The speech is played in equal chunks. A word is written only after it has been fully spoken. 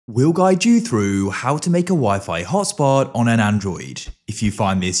We'll guide you through how to make a Wi-Fi hotspot on an Android. If you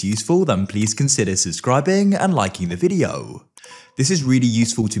find this useful, then please consider subscribing and liking the video. This is really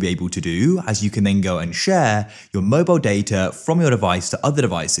useful to be able to do, as you can then go and share your mobile data from your device to other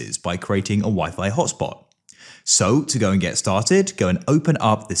devices by creating a Wi-Fi hotspot. So to go and get started, go and open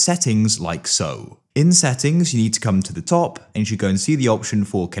up the settings like so. In settings, you need to come to the top and you should go and see the option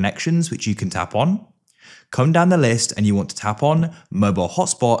for connections, which you can tap on. Come down the list and you want to tap on mobile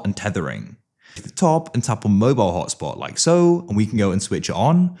hotspot and tethering. To the top and tap on mobile hotspot like so, and we can go and switch it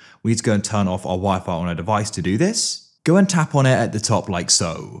on. We need to go and turn off our Wi-Fi on our device to do this. Go and tap on it at the top like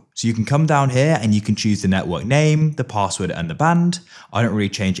so. So you can come down here and you can choose the network name, the password and the band. I don't really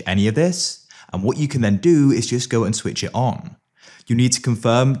change any of this. And what you can then do is just go and switch it on. You need to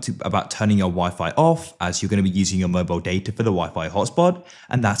confirm about turning your Wi-Fi off, as you're going to be using your mobile data for the Wi-Fi hotspot,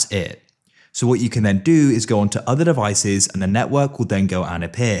 and that's it. So what you can then do is go onto other devices and the network will then go and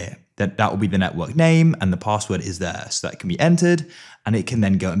appear. That will be the network name and the password is there. So that can be entered and it can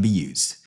then go and be used.